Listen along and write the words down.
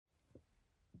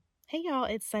Hey y'all,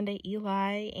 it's Sunday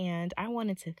Eli, and I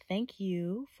wanted to thank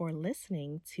you for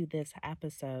listening to this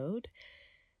episode.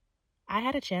 I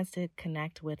had a chance to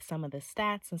connect with some of the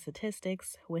stats and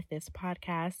statistics with this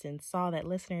podcast and saw that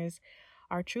listeners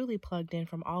are truly plugged in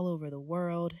from all over the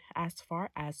world. As far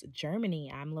as Germany,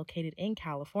 I'm located in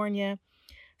California.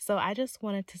 So I just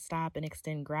wanted to stop and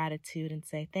extend gratitude and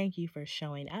say thank you for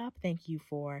showing up. Thank you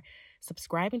for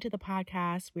subscribing to the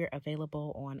podcast. We're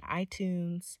available on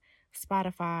iTunes,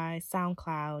 Spotify,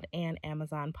 SoundCloud, and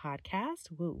Amazon Podcast.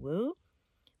 Woo woo.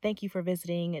 Thank you for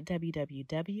visiting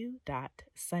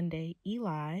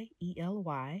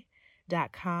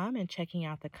www.sundayeli.com and checking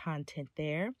out the content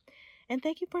there. And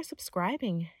thank you for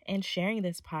subscribing and sharing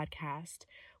this podcast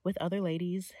with other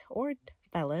ladies or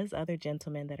fellas, other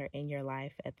gentlemen that are in your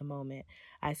life at the moment.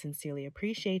 I sincerely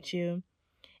appreciate you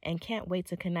and can't wait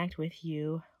to connect with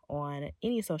you on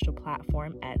any social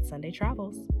platform at Sunday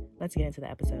Travels. Let's get into the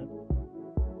episode.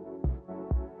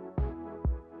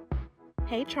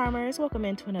 Hey Charmers, welcome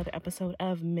into another episode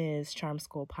of Ms. Charm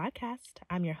School Podcast.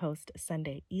 I'm your host,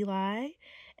 Sunday Eli,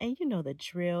 and you know the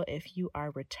drill. If you are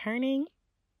returning,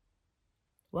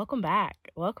 welcome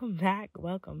back. Welcome back.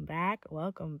 Welcome back.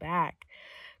 Welcome back.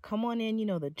 Come on in, you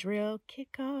know the drill.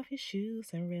 Kick off your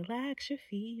shoes and relax your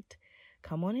feet.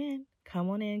 Come on in. Come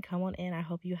on in. Come on in. I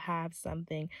hope you have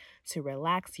something to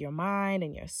relax your mind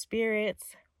and your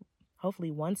spirits.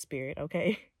 Hopefully one spirit,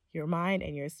 okay? Your mind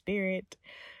and your spirit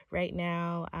right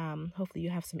now. Hopefully you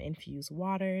have some infused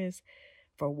waters,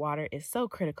 for water is so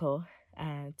critical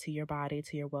to your body,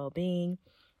 to your well-being.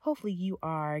 Hopefully you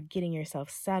are getting yourself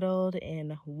settled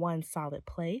in one solid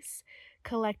place,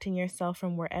 collecting yourself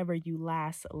from wherever you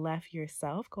last left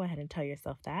yourself. Go ahead and tell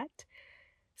yourself that.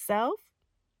 Self,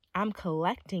 I'm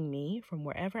collecting me from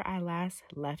wherever I last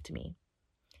left me.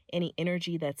 Any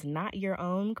energy that's not your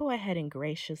own, go ahead and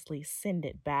graciously send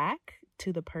it back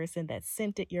to the person that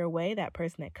sent it your way, that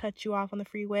person that cut you off on the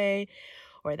freeway,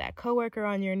 or that coworker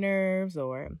on your nerves,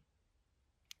 or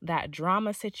that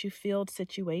drama-filled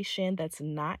situation that's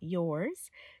not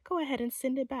yours. Go ahead and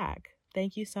send it back.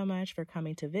 Thank you so much for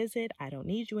coming to visit. I don't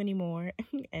need you anymore.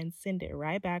 And send it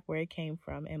right back where it came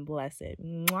from and bless it.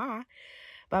 Mwah.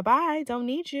 Bye-bye. Don't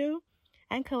need you.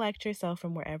 And collect yourself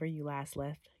from wherever you last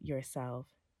left yourself.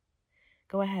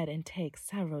 Go ahead and take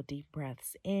several deep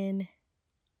breaths in.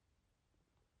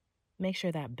 Make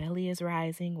sure that belly is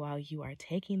rising while you are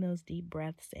taking those deep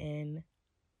breaths in.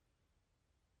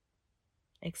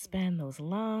 Expand those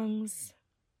lungs.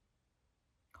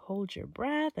 Hold your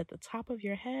breath at the top of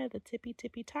your head, the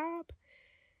tippy top.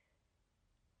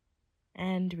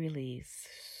 And release.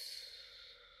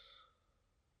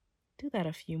 Do that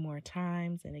a few more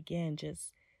times. And again,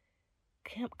 just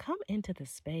come into the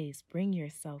space. Bring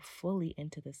yourself fully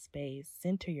into the space.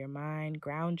 Center your mind.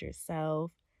 Ground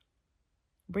yourself.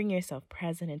 Bring yourself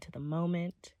present into the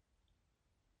moment.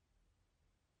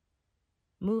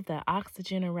 Move that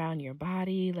oxygen around your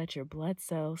body. Let your blood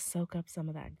cells soak up some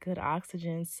of that good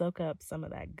oxygen. Soak up some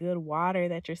of that good water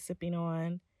that you're sipping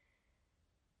on.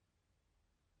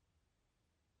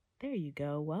 There you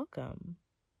go. Welcome.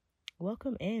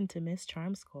 Welcome into Miss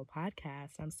Charm School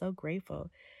Podcast. I'm so grateful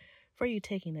for you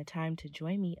taking the time to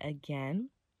join me again.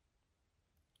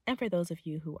 And for those of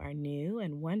you who are new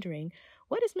and wondering,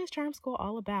 what is Miss Charm School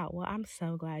all about? Well, I'm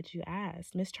so glad you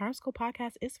asked. Miss Charm School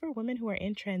Podcast is for women who are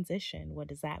in transition. What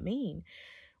does that mean?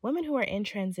 Women who are in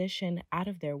transition out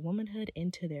of their womanhood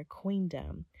into their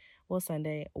queendom. Well,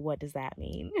 Sunday, what does that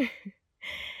mean?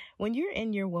 When you're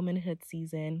in your womanhood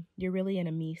season, you're really in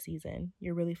a me season.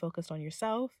 You're really focused on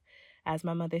yourself. As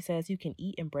my mother says, you can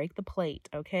eat and break the plate,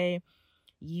 okay?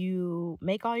 You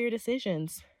make all your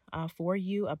decisions for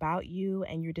you, about you,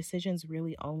 and your decisions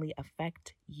really only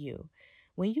affect you.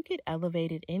 When you get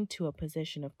elevated into a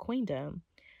position of queendom,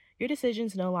 your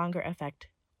decisions no longer affect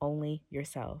only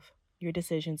yourself. Your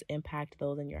decisions impact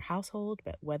those in your household,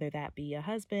 but whether that be a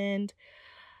husband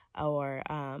or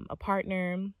a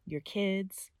partner, your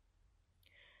kids.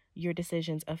 Your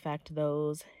decisions affect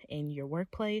those in your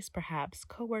workplace, perhaps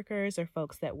coworkers or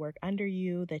folks that work under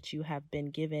you that you have been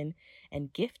given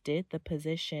and gifted the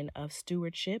position of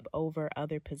stewardship over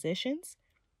other positions.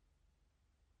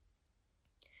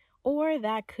 Or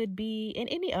that could be in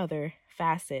any other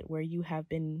facet where you have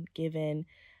been given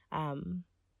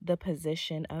the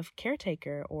position of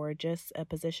caretaker or just a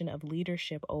position of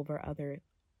leadership over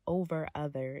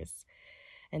others.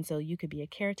 And so you could be a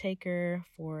caretaker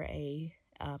for a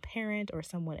parent or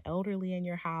someone elderly in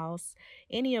your house.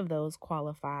 Any of those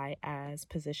qualify as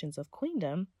positions of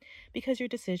queendom because your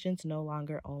decisions no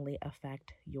longer only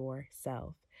affect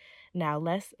yourself. Now,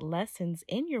 lessons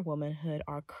in your womanhood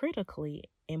are critically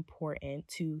important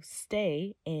to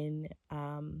stay in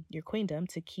your queendom,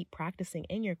 to keep practicing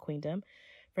in your queendom.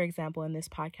 For example, in this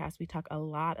podcast, we talk a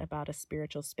lot about a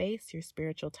spiritual space, your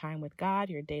spiritual time with God,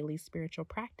 your daily spiritual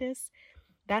practice.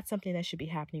 That's something that should be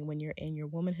happening when you're in your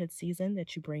womanhood season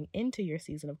that you bring into your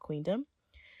season of queendom.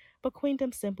 But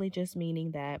queendom simply just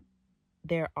meaning that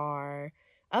there are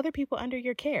other people under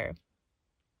your care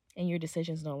and your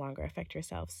decisions no longer affect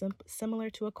yourself. Similar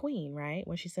to a queen, right?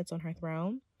 When she sits on her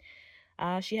throne,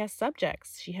 she has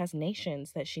subjects. She has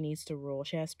nations that she needs to rule.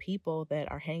 She has people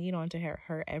that are hanging on to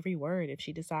her every word. If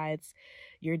she decides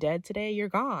you're dead today, you're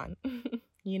gone,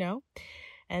 you know?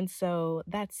 And so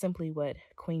that's simply what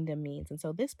queendom means. And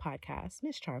so this podcast,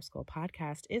 Miss Charm School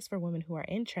podcast, is for women who are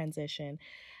in transition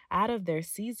out of their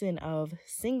season of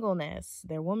singleness,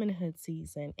 their womanhood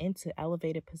season, into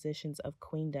elevated positions of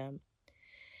queendom.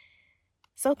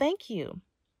 So thank you.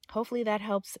 Hopefully that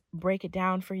helps break it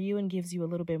down for you and gives you a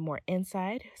little bit more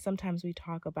insight. Sometimes we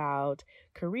talk about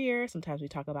career, sometimes we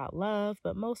talk about love,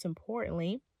 but most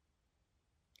importantly,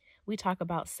 we talk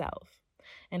about self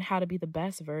and how to be the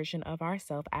best version of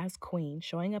ourselves as queen,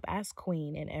 showing up as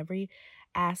queen in every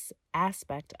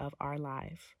aspect of our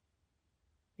life.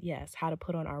 Yes, how to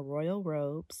put on our royal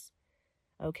robes.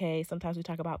 Okay, sometimes we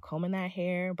talk about combing that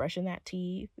hair, brushing that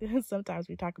teeth. Sometimes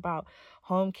we talk about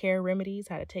home care remedies,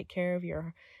 how to take care of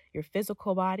your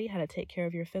physical body, how to take care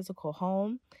of your physical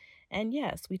home. And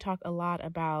yes, we talk a lot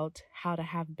about how to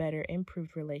have better,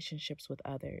 improved relationships with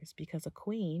others, because a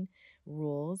queen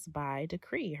rules by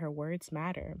decree. Her words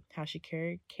matter. How she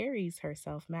carries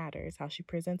herself matters. How she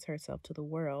presents herself to the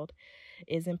world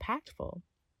is impactful.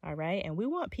 All right. And we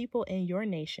want people in your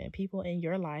nation, people in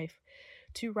your life,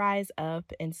 to rise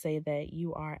up and say that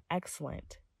you are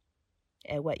excellent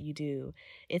at what you do.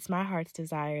 It's my heart's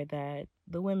desire that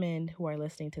the women who are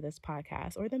listening to this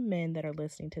podcast, or the men that are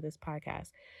listening to this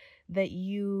podcast, that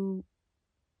you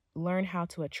learn how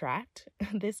to attract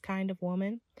this kind of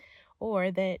woman,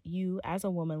 or that you as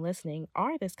a woman listening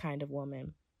are this kind of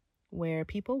woman where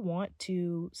people want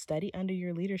to study under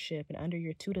your leadership and under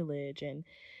your tutelage and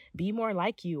be more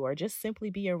like you, or just simply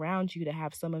be around you to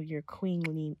have some of your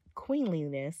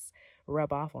queenliness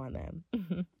rub off on them.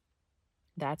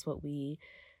 That's what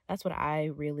I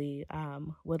really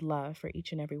would love for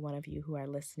each and every one of you who are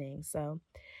listening. So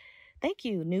thank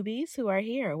you, newbies who are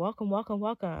here. Welcome, welcome,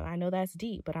 welcome. I know that's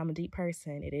deep, but I'm a deep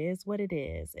person. It is what it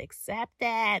is. Accept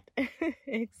that.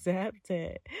 Accept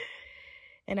it.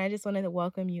 And I just wanted to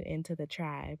welcome you into the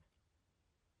tribe.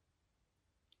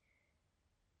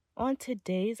 On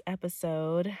today's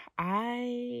episode,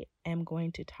 I am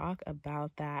going to talk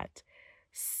about that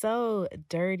so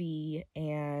dirty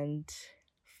and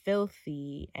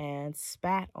filthy and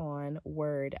spat on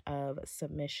word of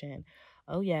submission.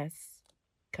 Oh, yes,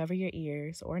 cover your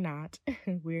ears or not.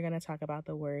 We're going to talk about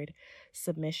the word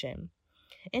submission.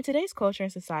 In today's culture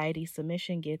and society,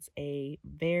 submission gets a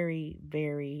very,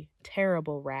 very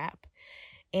terrible rap.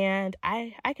 And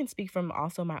I can speak from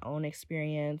also my own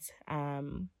experience.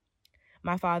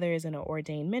 My father is an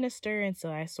ordained minister, and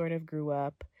so I sort of grew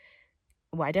up,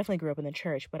 well, I definitely grew up in the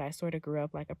church, but I sort of grew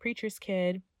up like a preacher's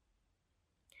kid.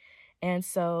 And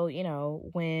so,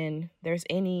 when there's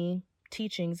any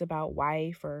teachings about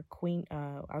wife or queen,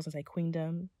 I was gonna say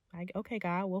queendom, okay,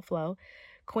 God, we'll flow.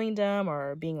 Queendom,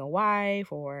 or being a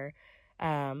wife, or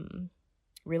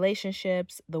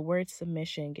relationships, the word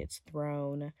submission gets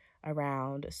thrown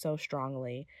around so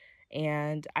strongly.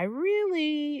 And I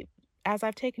really, as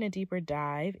I've taken a deeper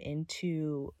dive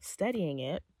into studying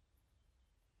it,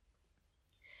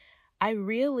 I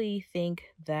really think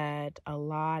that a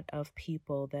lot of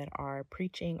people that are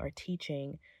preaching or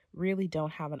teaching really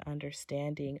don't have an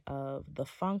understanding of the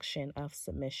function of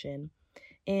submission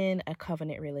in a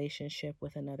covenant relationship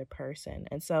with another person.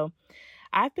 And so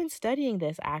I've been studying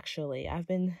this actually. I've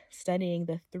been studying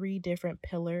the 3 different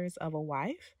pillars of a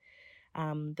wife,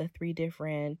 the 3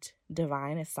 different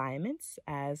divine assignments,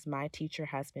 as my teacher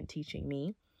has been teaching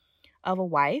me, of a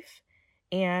wife.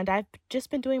 And I've just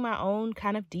been doing my own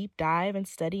kind of deep dive and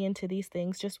study into these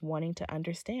things, just wanting to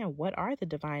understand what are the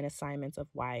divine assignments of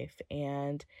wife.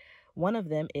 And one of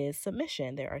them is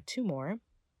submission. There are 2 more.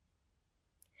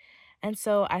 And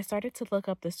so I started to look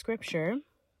up the scripture,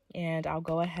 and I'll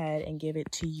go ahead and give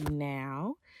it to you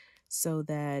now so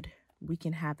that we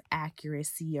can have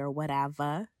accuracy or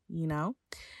whatever,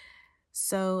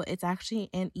 So it's actually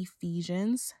in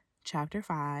Ephesians chapter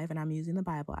 5, and I'm using the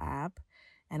Bible app,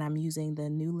 and I'm using the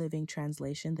New Living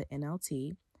Translation, the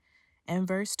NLT. And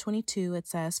verse 22, it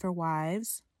says, "For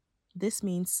wives, this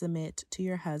means submit to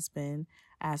your husband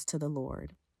as to the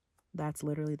Lord." That's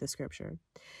literally the scripture.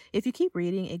 If you keep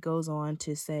reading, it goes on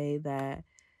to say that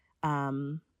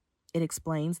it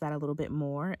explains that a little bit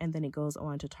more. And then it goes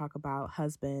on to talk about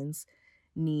husbands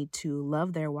need to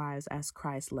love their wives as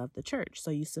Christ loved the church.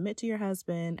 So you submit to your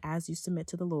husband as you submit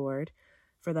to the Lord.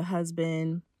 For the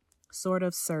husband sort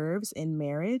of serves in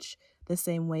marriage the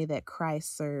same way that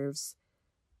Christ serves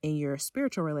in your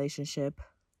spiritual relationship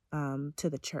to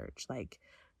the church. Like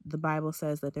the Bible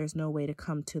says that there's no way to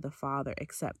come to the Father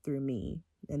except through me.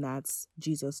 And that's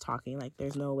Jesus talking. Like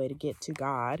there's no way to get to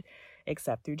God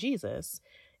except through Jesus.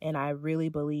 And I really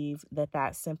believe that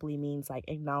that simply means like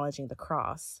acknowledging the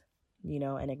cross,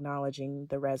 and acknowledging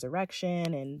the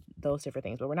resurrection and those different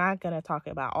things. But we're not going to talk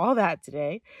about all that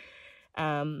today.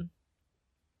 And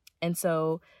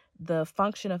so the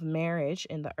function of marriage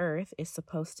in the earth is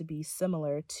supposed to be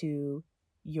similar to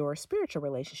your spiritual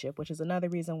relationship, which is another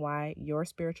reason why your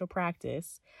spiritual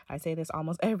practice, I say this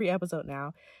almost every episode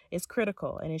now, is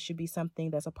critical. And it should be something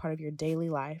that's a part of your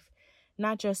daily life,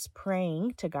 not just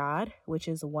praying to God, which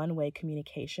is a one-way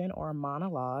communication or a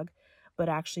monologue, but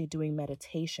actually doing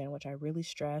meditation, which I really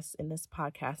stress in this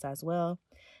podcast as well.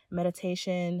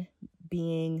 Meditation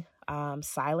being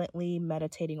silently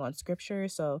meditating on scripture.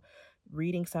 So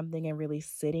reading something and really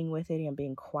sitting with it and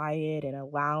being quiet and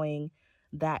allowing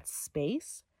that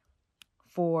space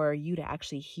for you to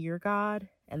actually hear God.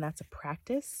 And that's a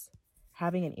practice.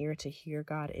 Having an ear to hear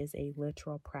God is a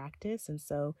literal practice. And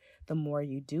so the more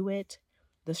you do it,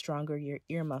 the stronger your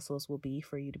ear muscles will be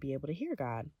for you to be able to hear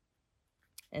God.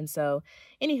 And so,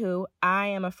 anywho, I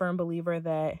am a firm believer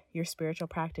that your spiritual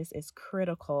practice is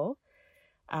critical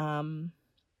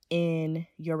in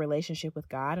your relationship with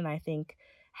God. And I think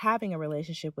having a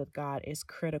relationship with God is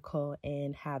critical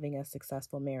in having a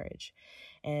successful marriage.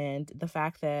 And the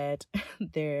fact that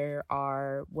there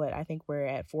are, I think we're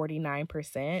at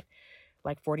 49%,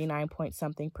 like 49 point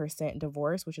something percent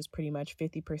divorce, which is pretty much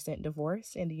 50%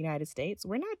 divorce in the United States.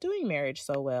 We're not doing marriage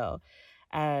so well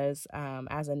as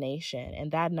a nation.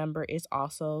 And that number is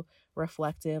also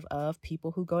reflective of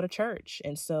people who go to church.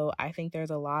 And so I think there's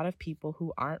a lot of people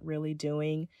who aren't really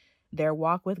doing their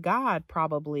walk with God.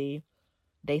 Probably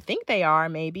they think they are,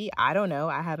 maybe. I don't know.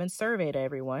 I haven't surveyed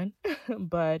everyone,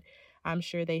 but I'm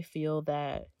sure they feel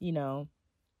that,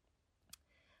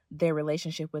 their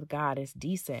relationship with God is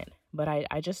decent. But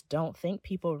I just don't think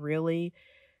people really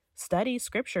study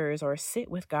scriptures or sit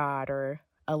with God or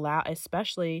allow,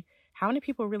 especially how many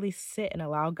people really sit and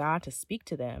allow God to speak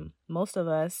to them? Most of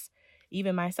us,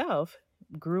 even myself,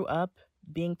 grew up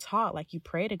being taught like you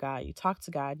pray to God, you talk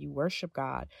to God, you worship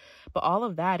God. But all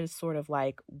of that is sort of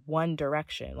like one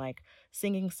direction. Like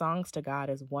singing songs to God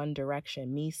is one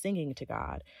direction, me singing to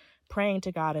God. Praying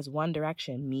to God is one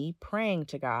direction, me praying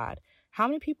to God. How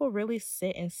many people really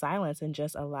sit in silence and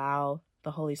just allow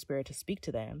the Holy Spirit to speak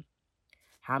to them?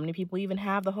 How many people even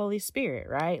have the Holy Spirit,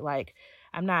 right? Like,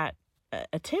 I'm not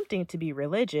attempting to be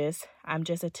religious. I'm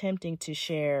just attempting to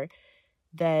share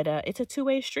that it's a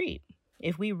two-way street.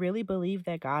 If we really believe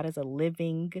that God is a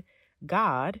living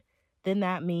God, then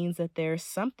that means that there's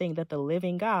something that the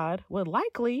living God would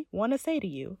likely want to say to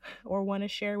you or want to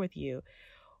share with you,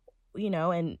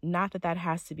 and not that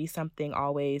has to be something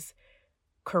always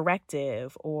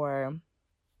corrective or,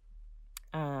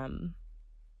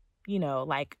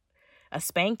 like a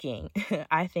spanking.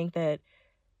 I think that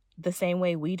the same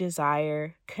way we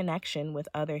desire connection with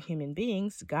other human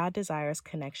beings, God desires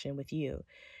connection with you.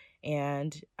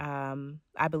 And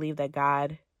I believe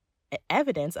that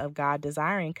evidence of God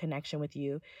desiring connection with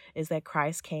you is that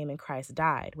Christ came and Christ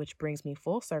died, which brings me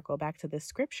full circle back to this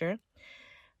scripture.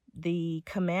 The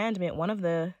commandment, one of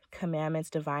the commandments,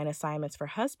 divine assignments for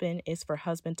husband is for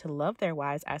husband to love their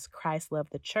wives as Christ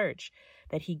loved the church,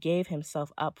 that he gave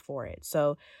himself up for it.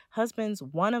 So husbands,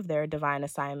 one of their divine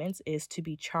assignments is to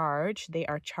be charged. They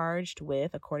are charged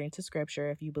with, according to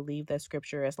scripture, if you believe that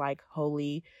scripture is like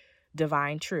holy,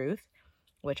 divine truth,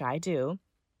 which I do,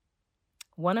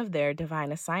 one of their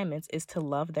divine assignments is to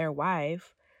love their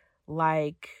wife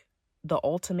like the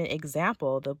ultimate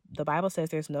example. The Bible says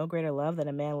there's no greater love than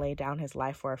a man lay down his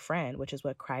life for a friend, which is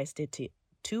what Christ did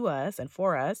to us and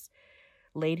for us,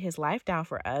 laid his life down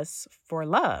for us for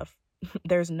love.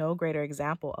 There's no greater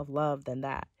example of love than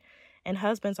that. And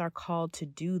husbands are called to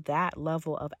do that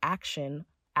level of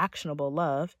actionable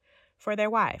love for their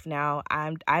wife. Now,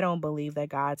 I don't believe that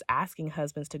God's asking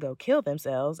husbands to go kill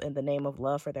themselves in the name of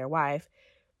love for their wife.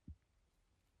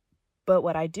 But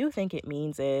what I do think it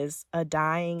means is a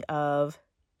dying of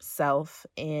self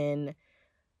in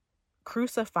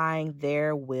crucifying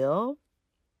their will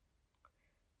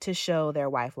to show their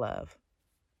wife love.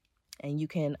 And you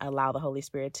can allow the Holy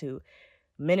Spirit to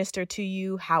minister to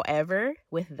you however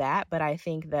with that. But I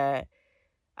think that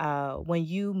when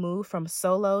you move from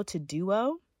solo to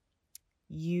duo,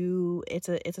 it's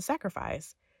a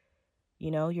sacrifice.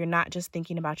 You're not just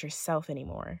thinking about yourself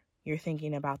anymore. You're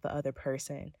thinking about the other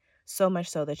person, so much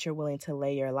so that you're willing to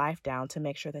lay your life down to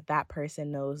make sure that that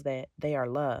person knows that they are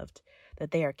loved,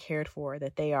 that they are cared for,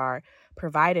 that they are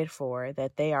provided for,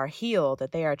 that they are healed,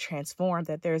 that they are transformed,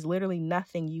 that there's literally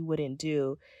nothing you wouldn't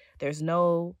do. There's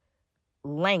no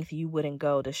length you wouldn't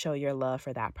go to show your love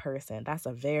for that person. That's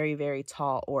a very, very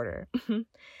tall order.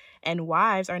 And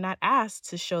wives are not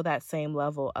asked to show that same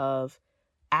level of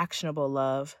actionable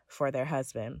love for their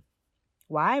husband.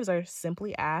 Wives are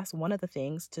simply asked, one of the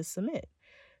things, to submit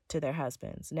to their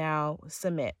husbands. Now,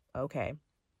 submit, okay.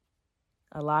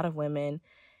 A lot of women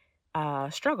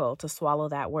struggle to swallow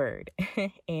that word.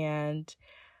 And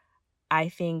I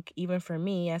think even for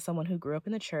me, as someone who grew up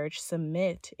in the church,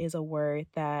 submit is a word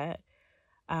that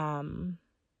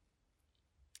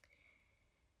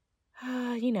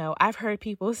I've heard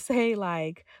people say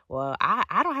like, well,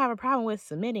 I don't have a problem with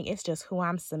submitting. It's just who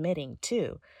I'm submitting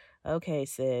to. Okay,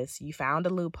 sis, you found a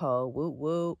loophole. Woo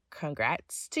woo.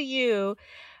 Congrats to you.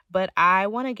 But I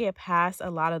want to get past a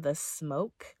lot of the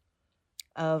smoke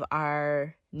of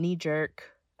our knee-jerk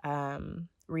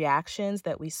reactions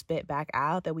that we spit back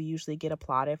out that we usually get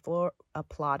applauded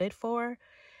for.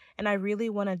 And I really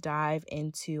want to dive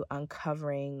into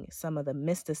uncovering some of the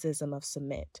mysticism of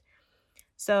submit.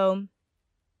 So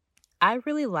I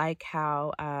really like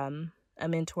how a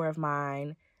mentor of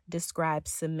mine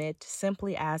describes submit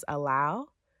simply as allow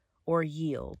or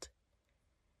yield.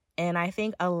 And I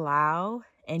think allow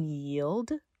and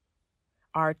yield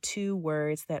are two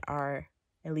words that are,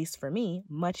 at least for me,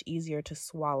 much easier to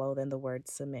swallow than the word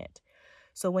submit.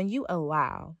 So when you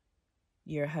allow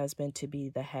your husband to be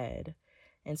the head,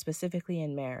 and specifically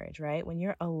in marriage, right? When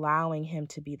you're allowing him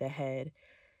to be the head,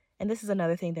 and this is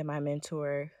another thing that my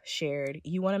mentor shared,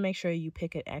 you want to make sure you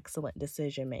pick an excellent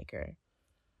decision maker.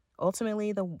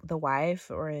 Ultimately, the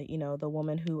wife or, the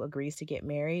woman who agrees to get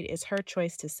married, it's her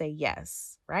choice to say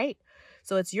yes, right?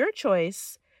 So it's your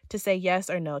choice to say yes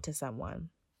or no to someone.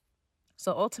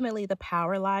 So ultimately, the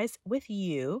power lies with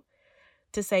you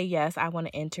to say, yes, I want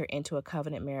to enter into a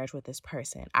covenant marriage with this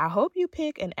person. I hope you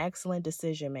pick an excellent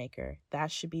decision maker.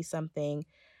 That should be something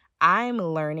I'm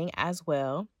learning as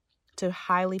well to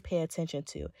highly pay attention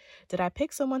to. Did I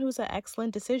pick someone who's an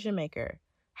excellent decision maker?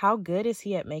 How good is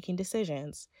he at making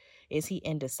decisions? Is he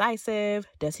indecisive?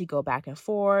 Does he go back and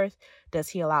forth? Does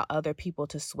he allow other people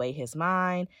to sway his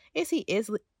mind? Is he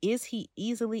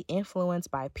easily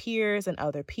influenced by peers and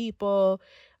other people?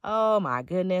 Oh my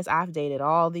goodness, I've dated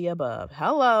all the above.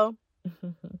 Hello.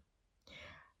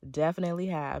 Definitely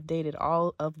have dated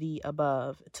all of the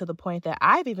above, to the point that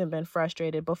I've even been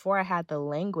frustrated before I had the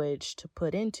language to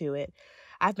put into it.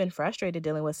 I've been frustrated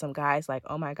dealing with some guys like,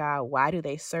 oh my God, why do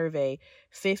they survey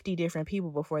 50 different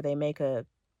people before they make a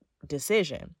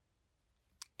decision?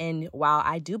 And while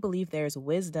I do believe there's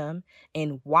wisdom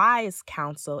in wise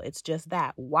counsel, it's just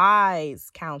that, wise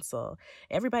counsel.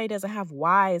 Everybody doesn't have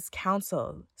wise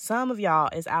counsel. Some of y'all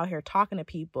is out here talking to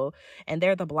people and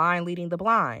they're the blind leading the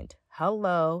blind.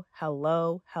 Hello,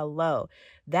 hello, hello.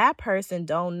 That person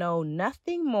don't know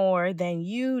nothing more than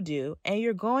you do. And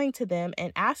you're going to them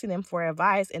and asking them for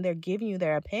advice and they're giving you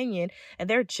their opinion and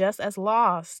they're just as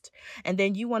lost. And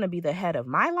then you want to be the head of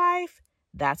my life?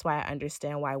 That's why I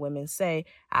understand why women say,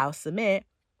 I'll submit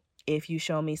if you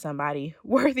show me somebody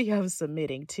worthy of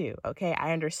submitting to. Okay,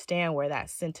 I understand where that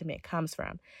sentiment comes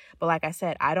from. But like I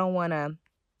said, I don't want to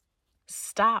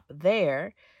stop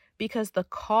there, because the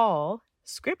call,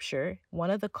 scripture,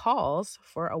 one of the calls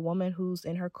for a woman who's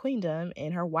in her queendom,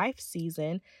 in her wife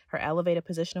season, her elevated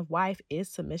position of wife, is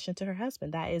submission to her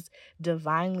husband. That is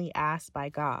divinely asked by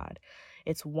God.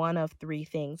 It's one of three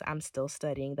things. I'm still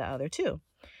studying the other two.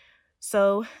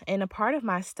 So in a part of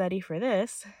my study for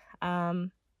this,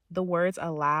 the words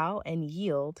allow and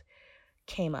yield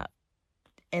came up,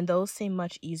 and those seem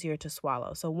much easier to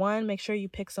swallow. So one, make sure you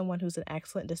pick someone who's an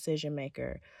excellent decision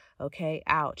maker. Okay.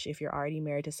 Ouch. If you're already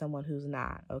married to someone who's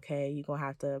not, okay, you're going to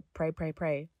have to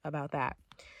pray about that.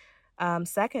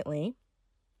 Secondly,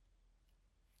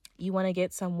 you want to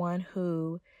get someone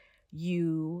who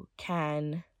you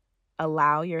can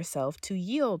allow yourself to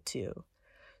yield to.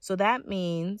 So that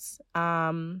means,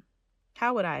 how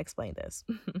would I explain this?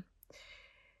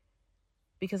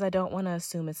 Because I don't want to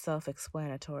assume it's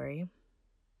self-explanatory.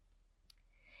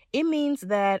 It means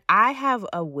that I have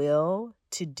a will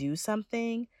to do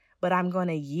something, but I'm going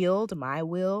to yield my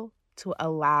will to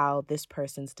allow this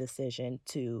person's decision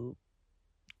to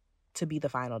be the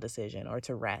final decision or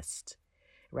to rest,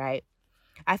 right?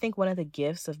 I think one of the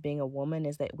gifts of being a woman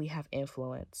is that we have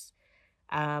influence.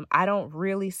 I don't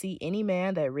really see any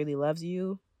man that really loves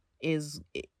you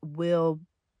will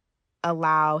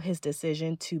allow his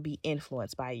decision to be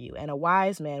influenced by you. And a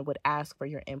wise man would ask for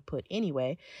your input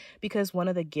anyway, because one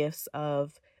of the gifts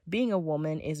of being a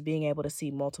woman is being able to see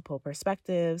multiple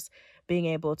perspectives, being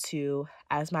able to,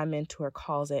 as my mentor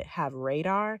calls it, have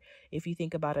radar. If you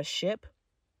think about a ship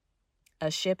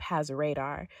has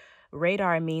radar.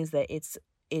 Radar means that it's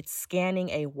scanning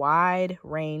a wide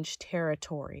range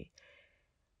territory.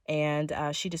 And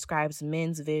she describes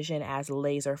men's vision as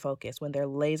laser focused. When they're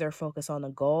laser focused on the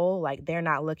goal, like they're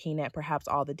not looking at perhaps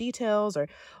all the details or,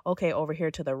 okay, over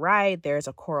here to the right, there's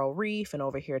a coral reef, and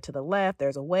over here to the left,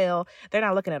 there's a whale. They're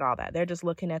not looking at all that. They're just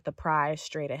looking at the prize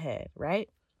straight ahead, right?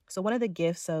 So one of the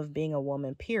gifts of being a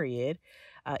woman, period,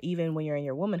 even when you're in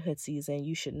your womanhood season,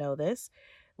 you should know this.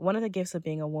 One of the gifts of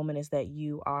being a woman is that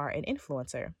you are an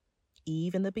influencer.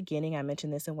 Eve in the beginning, I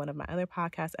mentioned this in one of my other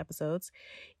podcast episodes,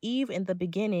 Eve in the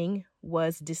beginning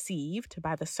was deceived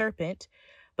by the serpent,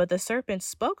 but the serpent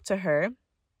spoke to her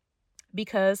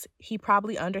because he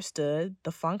probably understood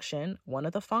the function. One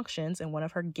of the functions and one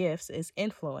of her gifts is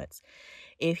influence.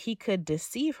 If he could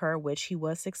deceive her, which he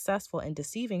was successful in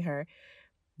deceiving her,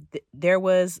 there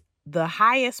was the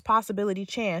highest possibility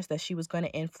chance that she was going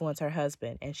to influence her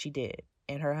husband, and she did.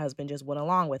 And her husband just went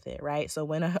along with it, right? So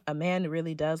when a man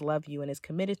really does love you and is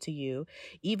committed to you,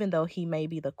 even though he may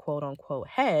be the quote unquote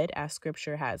head, as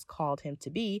scripture has called him to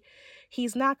be,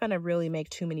 he's not going to really make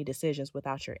too many decisions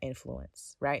without your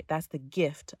influence, right? That's the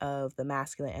gift of the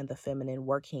masculine and the feminine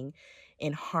working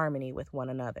in harmony with one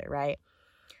another, right?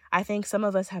 I think some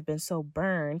of us have been so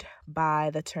burned by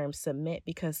the term submit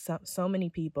because so many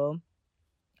people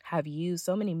have used,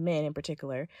 so many men in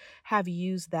particular, have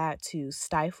used that to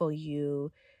stifle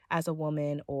you as a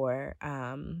woman or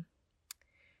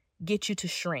get you to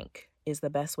shrink is the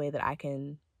best way that I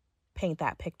can paint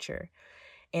that picture.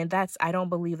 And I don't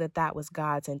believe that was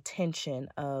God's intention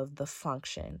of the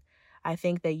function. I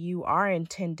think that you are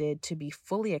intended to be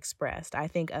fully expressed. I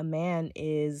think a man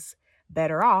is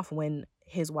better off when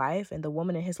his wife and the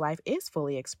woman in his life is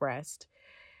fully expressed.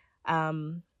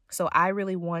 So I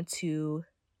really want to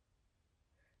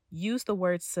use the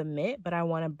word submit, but I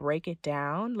want to break it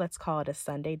down. Let's call it a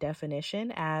Sunday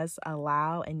definition as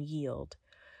allow and yield,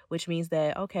 which means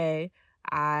that, okay,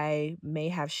 I may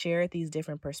have shared these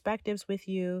different perspectives with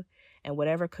you, and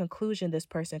whatever conclusion this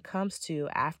person comes to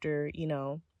after,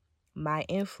 my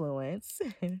influence,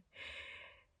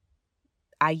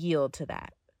 I yield to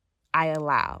that. I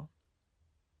allow,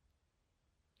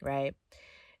 right?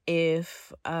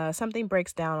 If something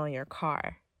breaks down on your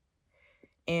car,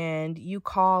 and you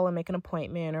call and make an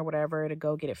appointment or whatever to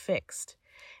go get it fixed,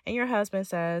 and your husband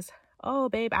says, oh,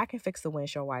 babe, I can fix the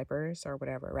windshield wipers or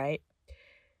whatever, right?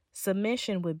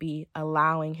 Submission would be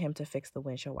allowing him to fix the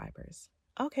windshield wipers.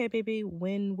 Okay, baby,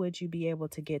 when would you be able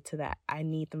to get to that? I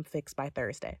need them fixed by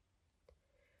Thursday.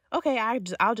 Okay,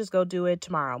 I'll just go do it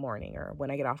tomorrow morning or when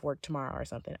I get off work tomorrow or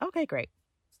something. Okay, great,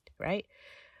 right?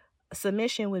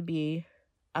 Submission would be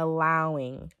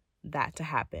allowing that to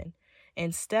happen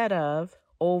instead of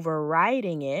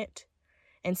overriding it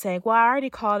and saying, well, I already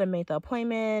called and made the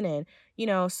appointment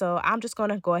and, so I'm just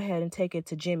going to go ahead and take it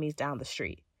to Jimmy's down the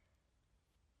street,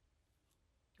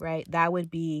 right? That would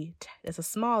be, it's a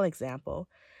small example,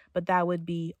 but that would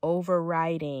be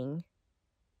overriding,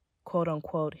 quote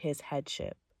unquote, his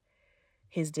headship,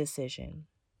 his decision,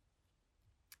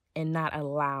 and not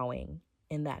allowing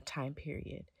in that time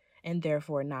period, and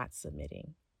therefore not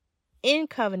submitting. In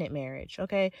covenant marriage,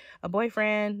 okay? A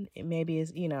boyfriend maybe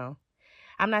is,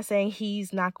 I'm not saying he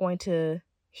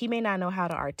may not know how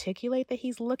to articulate that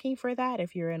he's looking for that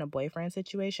if you're in a boyfriend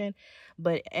situation,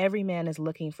 but every man is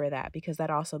looking for that because that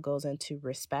also goes into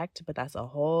respect, but that's a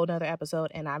whole nother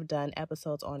episode, and I've done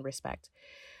episodes on respect,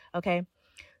 okay?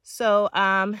 So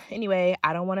anyway,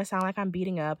 I don't want to sound like I'm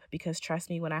beating up because trust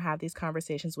me, when I have these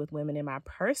conversations with women in my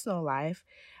personal life,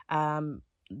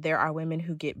 there are women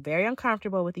who get very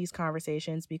uncomfortable with these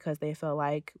conversations because they feel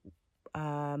like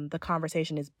the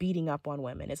conversation is beating up on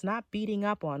women. It's not beating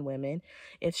up on women.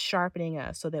 It's sharpening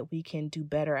us so that we can do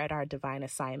better at our divine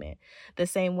assignment. The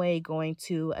same way going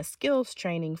to a skills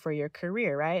training for your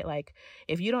career, right? Like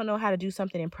if you don't know how to do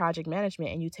something in project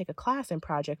management and you take a class in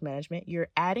project management, you're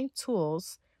adding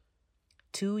tools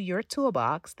to your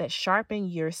toolbox that sharpen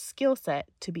your skill set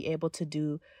to be able to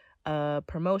do a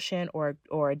promotion or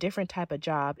a different type of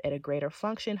job at a greater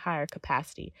function, higher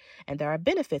capacity. And there are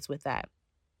benefits with that.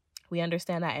 We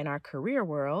understand that in our career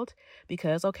world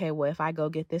because, okay, well, if I go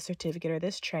get this certificate or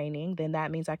this training, then that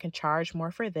means I can charge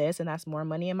more for this and that's more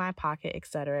money in my pocket, et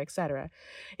cetera, et cetera.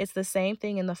 It's the same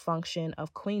thing in the function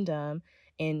of queendom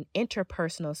in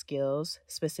interpersonal skills,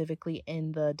 specifically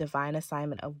in the divine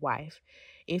assignment of wife.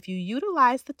 If you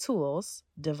utilize the tools,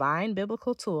 divine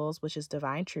biblical tools, which is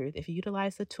divine truth, if you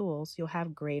utilize the tools, you'll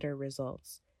have greater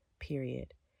results,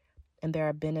 period. And there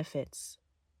are benefits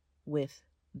with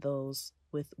those,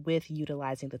 with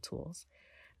utilizing the tools.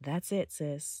 That's it,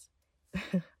 sis.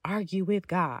 Argue with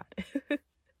God.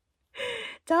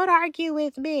 Don't argue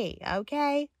with me,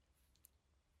 okay?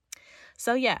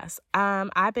 So yes,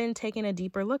 I've been taking a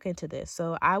deeper look into this.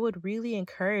 So I would really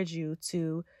encourage you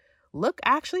to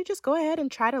just go ahead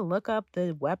and try to look up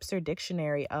the Webster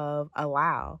Dictionary of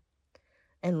allow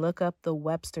and look up the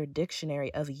Webster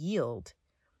Dictionary of yield.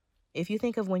 If you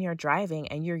think of when you're driving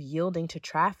and you're yielding to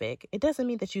traffic, it doesn't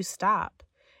mean that you stop.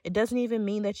 It doesn't even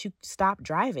mean that you stop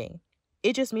driving.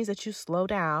 It just means that you slow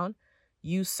down,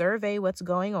 you survey what's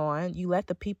going on, you let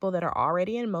the people that are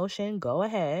already in motion go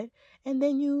ahead, and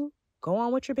then you go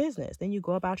on with your business. Then you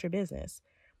go about your business.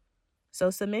 So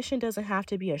submission doesn't have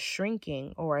to be a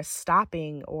shrinking or a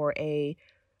stopping or a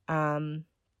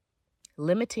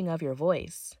limiting of your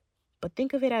voice, but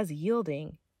think of it as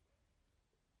yielding.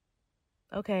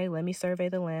 Okay, let me survey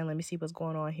the land. Let me see what's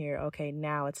going on here. Okay,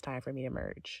 now it's time for me to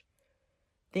merge.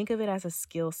 Think of it as a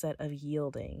skill set of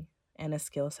yielding and a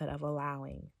skill set of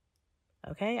allowing.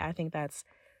 Okay, I think that's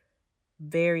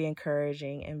very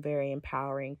encouraging and very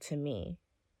empowering to me.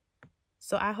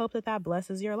 So I hope that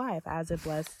blesses your life as it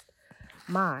blessed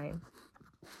mine.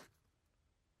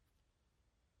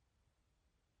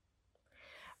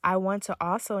 I want to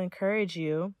also encourage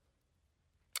you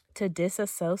to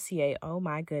disassociate. Oh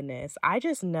my goodness. I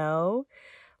just know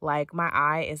like my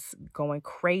eye is going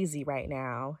crazy right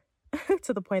now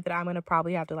to the point that I'm going to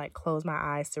probably have to like close my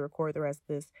eyes to record the rest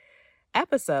of this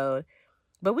episode.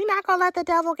 But we're not going to let the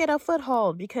devil get a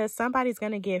foothold because somebody's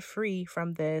going to get free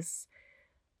from this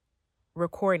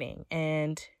recording.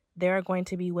 And there are going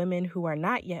to be women who are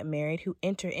not yet married who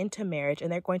enter into marriage,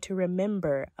 and they're going to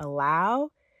remember, allow,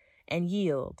 and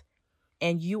yield.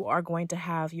 And you are going to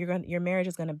have, your marriage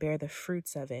is going to bear the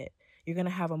fruits of it. You're going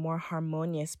to have a more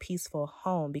harmonious, peaceful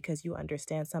home because you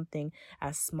understand something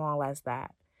as small as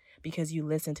that, because you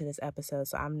listen to this episode.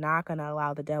 So I'm not going to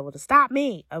allow the devil to stop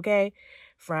me, okay,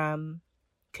 from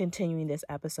continuing this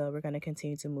episode. We're going to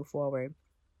continue to move forward,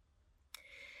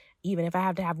 even if I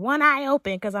have to have one eye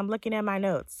open because I'm looking at my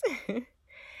notes.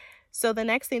 So the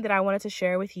next thing that I wanted to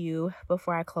share with you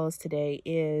before I close today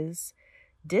is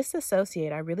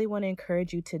disassociate. I really want to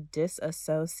encourage you to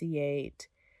disassociate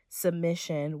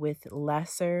submission with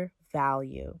lesser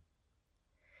value.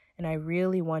 And I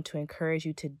really want to encourage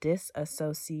you to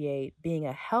disassociate being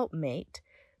a helpmate,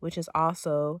 which is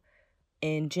also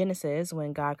in Genesis,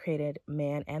 when God created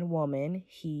man and woman,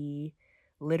 he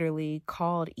literally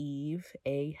called Eve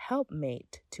a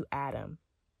helpmate to Adam.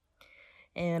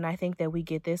 And I think that we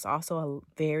get this also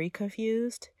very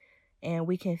confused. And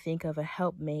we can think of a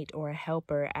helpmate or a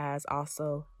helper as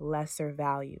also lesser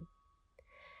value.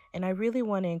 And I really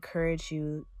want to encourage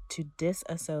you to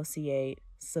disassociate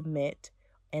submit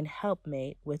and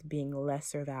helpmate with being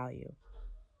lesser value.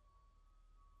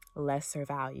 Lesser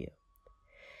value.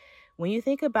 When you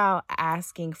think about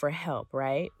asking for help,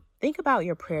 right? Think about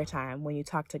your prayer time when you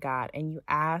talk to God and you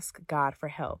ask God for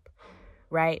help,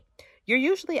 right? You're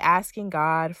usually asking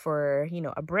God for,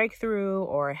 a breakthrough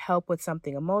or help with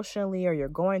something emotionally, or you're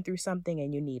going through something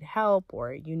and you need help,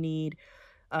 or you need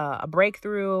a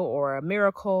breakthrough or a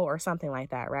miracle or something like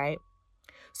that, right?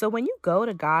 So when you go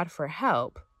to God for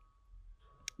help,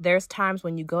 there's times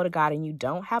when you go to God and you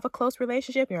don't have a close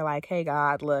relationship. And you're like, hey,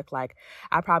 God, look, like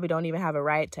I probably don't even have a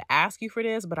right to ask you for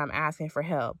this, but I'm asking for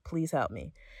help. Please help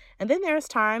me. And then there's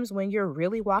times when you're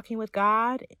really walking with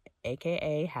God,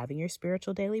 aka having your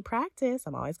spiritual daily practice.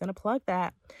 I'm always going to plug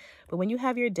that. But when you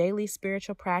have your daily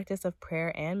spiritual practice of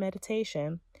prayer and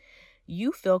meditation,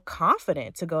 you feel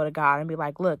confident to go to God and be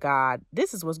like, look, God,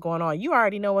 this is what's going on. You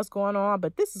already know what's going on,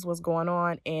 but this is what's going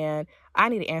on. And I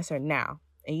need to answer now.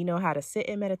 And you know how to sit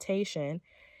in meditation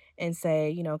and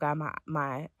say, God,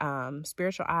 my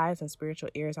spiritual eyes and spiritual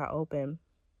ears are open.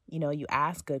 You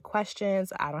ask good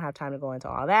questions. I don't have time to go into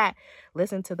all that.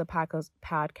 Listen to the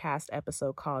podcast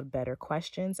episode called Better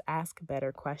Questions. Ask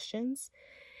better questions.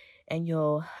 And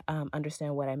you'll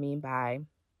understand what I mean by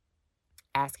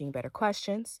asking better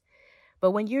questions.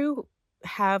 But when you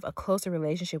have a closer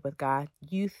relationship with God,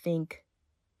 you think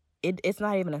it's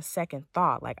not even a second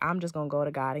thought. Like, I'm just going to go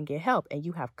to God and get help. And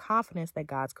you have confidence that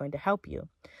God's going to help you.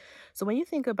 So when you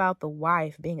think about the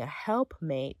wife being a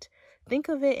helpmate, think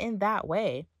of it in that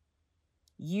way.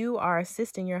 You are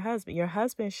assisting your husband. Your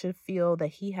husband should feel that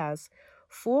he has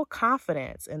full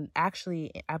confidence. And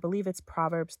actually, I believe it's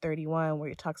Proverbs 31 where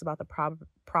it talks about the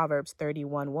Proverbs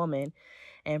 31 woman,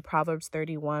 and Proverbs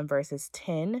 31 verses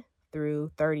 10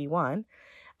 through 31.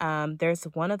 There's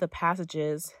one of the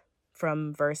passages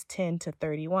from verse 10 to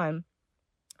 31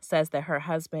 says that her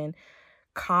husband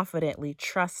confidently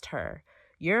trusts her.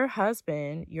 Your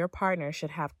husband, your partner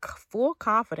should have full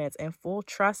confidence and full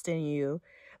trust in you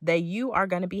that you are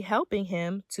going to be helping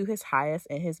him to his highest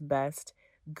and his best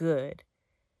good,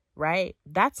 right?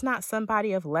 That's not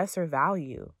somebody of lesser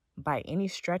value by any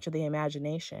stretch of the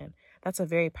imagination. That's a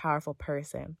very powerful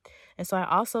person. And so I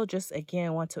also just,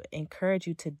 again, want to encourage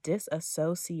you to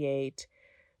disassociate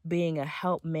being a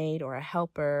helpmate or a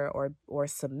helper or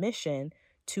submission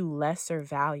to lesser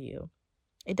value.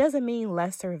 It doesn't mean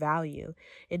lesser value.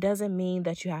 It doesn't mean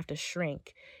that you have to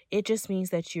shrink. It just means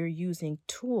that you're using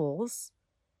tools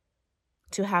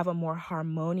to have a more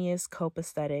harmonious,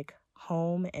 copacetic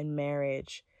home and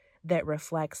marriage that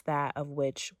reflects that of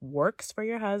which works for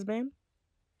your husband,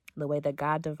 the way that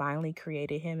God divinely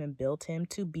created him and built him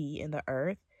to be in the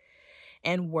earth,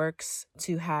 and works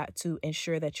to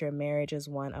ensure that your marriage is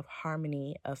one of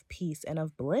harmony, of peace, and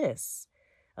of bliss.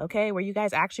 Okay, where you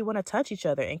guys actually want to touch each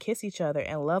other and kiss each other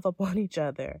and love upon each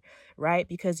other, right?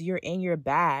 Because you're in your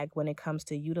bag when it comes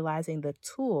to utilizing the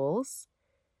tools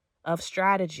of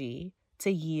strategy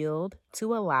to yield,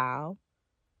 to allow,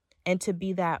 and to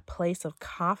be that place of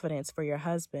confidence for your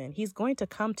husband. He's going to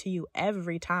come to you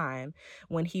every time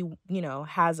when he,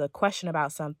 has a question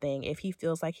about something, if he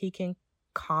feels like he can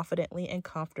confidently and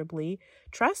comfortably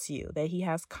trust you, that he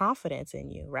has confidence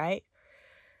in you, right?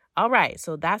 All right,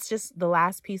 so that's just the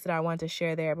last piece that I want to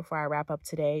share there before I wrap up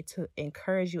today, to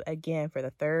encourage you again for the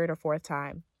third or fourth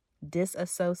time.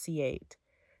 Disassociate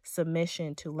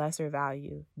submission to lesser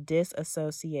value.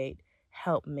 Disassociate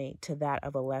helpmate to that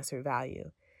of a lesser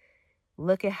value.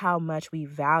 Look at how much we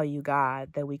value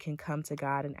God, that we can come to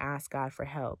God and ask God for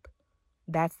help.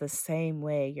 That's the same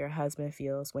way your husband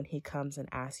feels when he comes and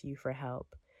asks you for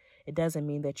help. It doesn't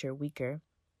mean that you're weaker.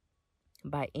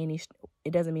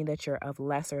 It doesn't mean that you're of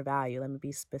lesser value. Let me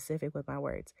be specific with my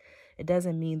words. It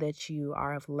doesn't mean that you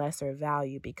are of lesser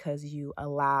value because you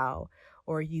allow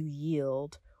or you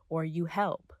yield or you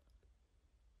help.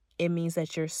 It means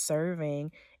that you're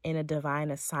serving in a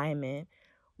divine assignment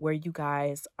where you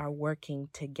guys are working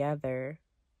together.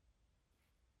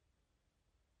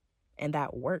 And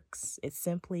that works. It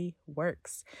simply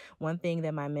works. One thing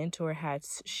that my mentor had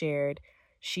shared,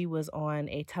 she was on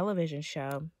a television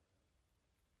show,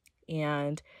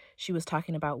 and she was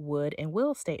talking about would and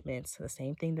will statements, the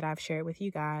same thing that I've shared with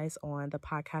you guys on the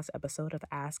podcast episode of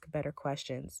Ask Better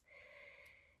Questions.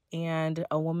 And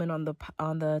a woman on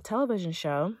the television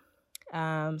show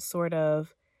sort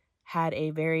of had a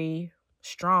very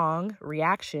strong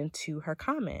reaction to her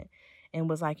comment and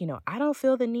was like, I don't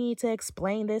feel the need to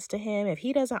explain this to him if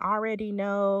he doesn't already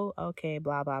know. Okay,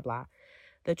 blah, blah, blah.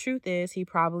 The truth is, he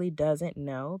probably doesn't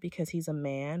know because he's a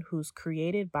man who's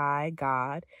created by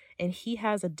God, and he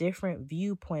has a different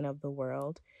viewpoint of the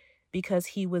world because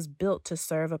he was built to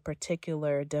serve a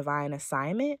particular divine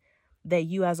assignment, that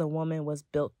you as a woman was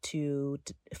built to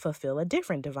fulfill a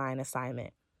different divine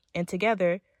assignment. And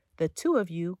together, the two of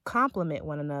you complement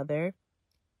one another,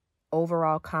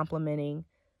 overall complementing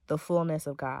the fullness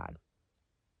of God.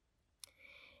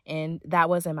 And that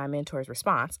wasn't my mentor's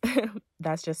response.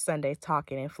 That's just Sunday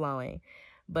talking and flowing.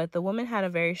 But the woman had a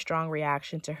very strong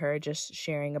reaction to her just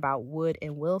sharing about would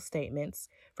and will statements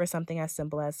for something as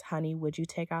simple as, honey, would you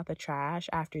take out the trash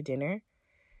after dinner?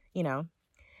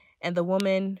 And the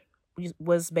woman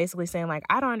was basically saying, like,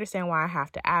 I don't understand why I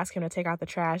have to ask him to take out the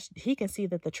trash. He can see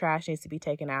that the trash needs to be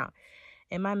taken out.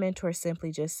 And my mentor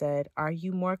simply just said, are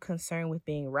you more concerned with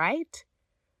being right,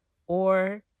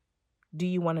 or do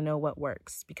you want to know what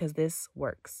works? Because this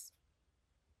works.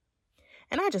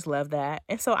 And I just love that.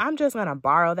 And so I'm just going to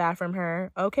borrow that from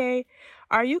her. Okay.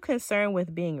 Are you concerned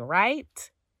with being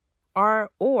right? Or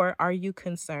are you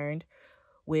concerned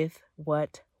with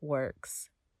what works?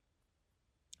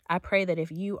 I pray that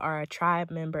if you are a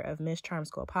tribe member of Miss Charm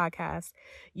School Podcast,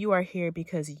 you are here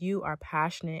because you are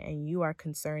passionate and you are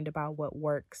concerned about what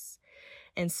works.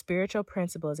 And spiritual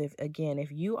principles,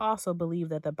 if you also believe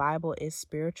that the Bible is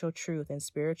spiritual truth and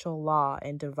spiritual law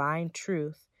and divine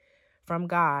truth from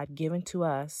God given to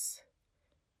us,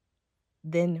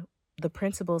 then the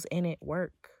principles in it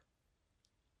work.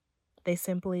 They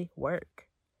simply work.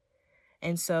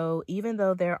 And so even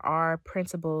though there are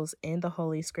principles in the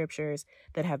Holy Scriptures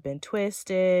that have been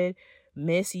twisted,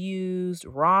 misused,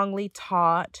 wrongly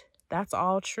taught, that's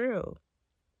all true.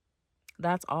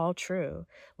 That's all true.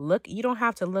 Look, you don't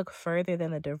have to look further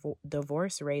than the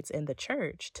divorce rates in the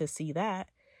church to see that.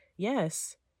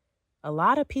 Yes, a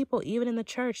lot of people, even in the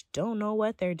church, don't know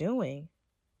what they're doing.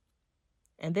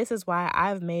 And this is why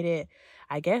I've made it,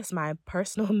 I guess, my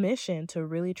personal mission to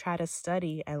really try to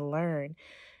study and learn,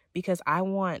 because I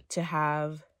want to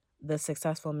have the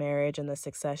successful marriage and the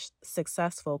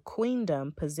successful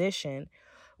queendom position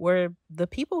where the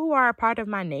people who are a part of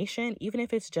my nation, even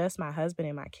if it's just my husband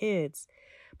and my kids,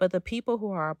 but the people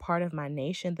who are a part of my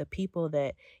nation, the people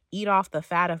that eat off the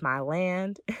fat of my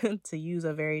land, to use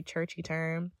a very churchy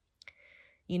term,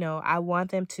 I want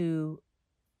them to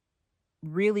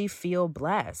really feel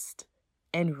blessed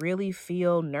and really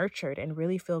feel nurtured and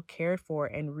really feel cared for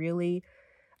and really,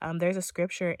 there's a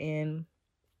scripture in,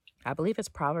 I believe it's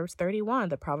Proverbs 31,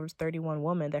 the Proverbs 31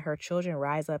 woman, that her children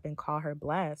rise up and call her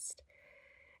blessed.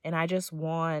 And I just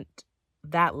want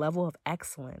that level of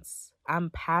excellence. I'm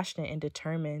passionate and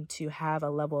determined to have a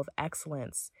level of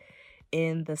excellence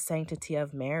in the sanctity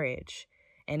of marriage.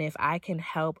 And if I can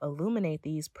help illuminate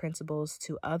these principles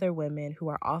to other women who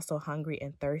are also hungry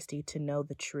and thirsty to know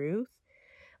the truth,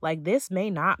 like, this may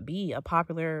not be a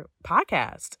popular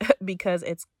podcast because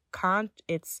it's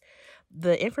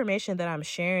the information that I'm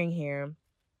sharing here.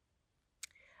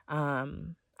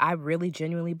 I really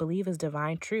genuinely believe is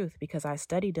divine truth because I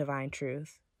study divine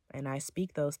truth and I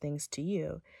speak those things to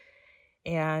you.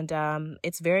 And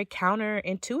it's very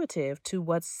counterintuitive to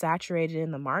what's saturated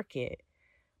in the market,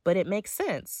 but it makes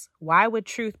sense. Why would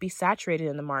truth be saturated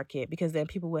in the market? Because then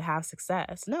people would have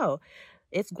success. No,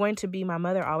 it's going to be, my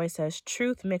mother always says,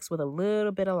 truth mixed with a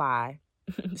little bit of lie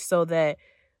so that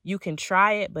you can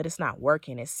try it, but it's not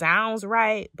working. It sounds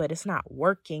right, but it's not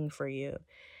working for you.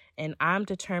 And I'm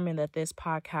determined that this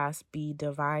podcast be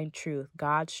divine truth,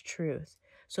 God's truth,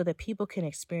 so that people can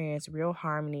experience real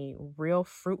harmony, real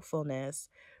fruitfulness,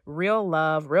 real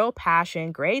love, real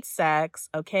passion, great sex,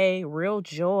 okay, real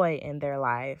joy in their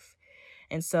life.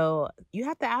 And so you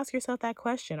have to ask yourself that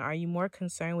question. Are you more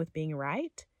concerned with being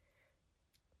right?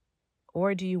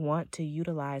 Or do you want to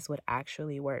utilize what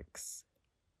actually works?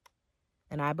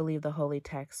 And I believe the holy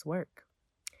texts work.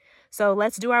 So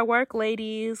let's do our work,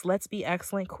 ladies. Let's be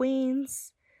excellent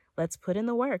queens. Let's put in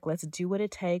the work. Let's do what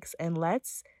it takes. And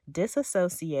let's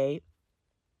disassociate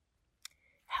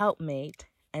helpmate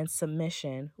and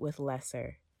submission with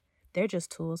lesser. They're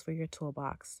just tools for your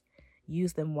toolbox.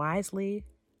 Use them wisely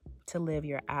to live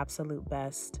your absolute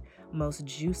best, most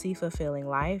juicy, fulfilling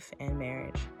life and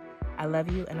marriage. I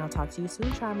love you, and I'll talk to you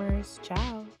soon, charmers.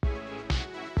 Ciao.